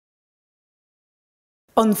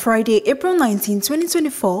On Friday, April 19,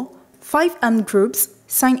 2024, 5 armed groups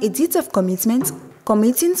signed a deed of commitment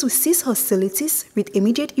committing to cease hostilities with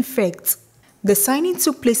immediate effect. The signing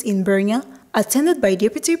took place in Bunia, attended by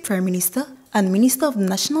Deputy Prime Minister and Minister of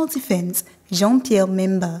National Defense, Jean-Pierre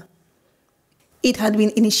Memba. It had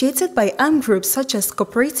been initiated by armed groups such as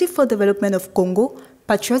Cooperative for Development of Congo,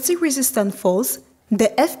 Patriotic Resistance Force,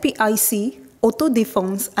 the FPIC,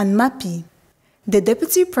 Autodefense, and MAPI. The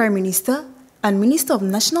Deputy Prime Minister and Minister of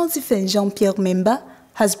National Defense Jean-Pierre Memba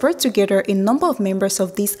has brought together a number of members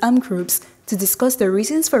of these armed groups to discuss the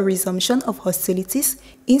reasons for resumption of hostilities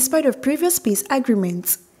in spite of previous peace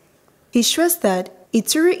agreements. He stressed that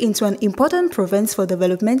Ituri is an important province for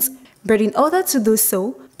development, but in order to do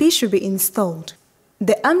so, peace should be installed.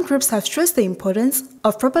 The armed groups have stressed the importance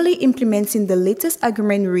of properly implementing the latest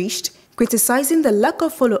agreement reached, criticizing the lack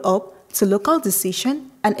of follow-up to local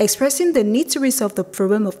decision and expressing the need to resolve the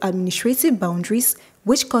problem of administrative boundaries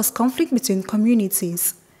which cause conflict between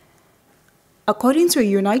communities. According to a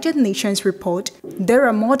United Nations report, there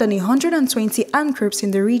are more than 120 armed groups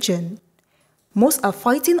in the region. Most are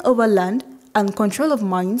fighting over land and control of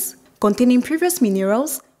mines containing precious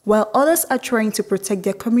minerals, while others are trying to protect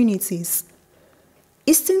their communities.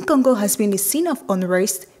 Eastern Congo has been a scene of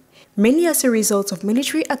unrest, mainly as a result of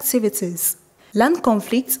military activities. Land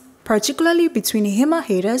conflicts, particularly between Hema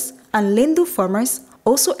herders and Lendu farmers,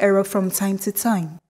 also erupt from time to time.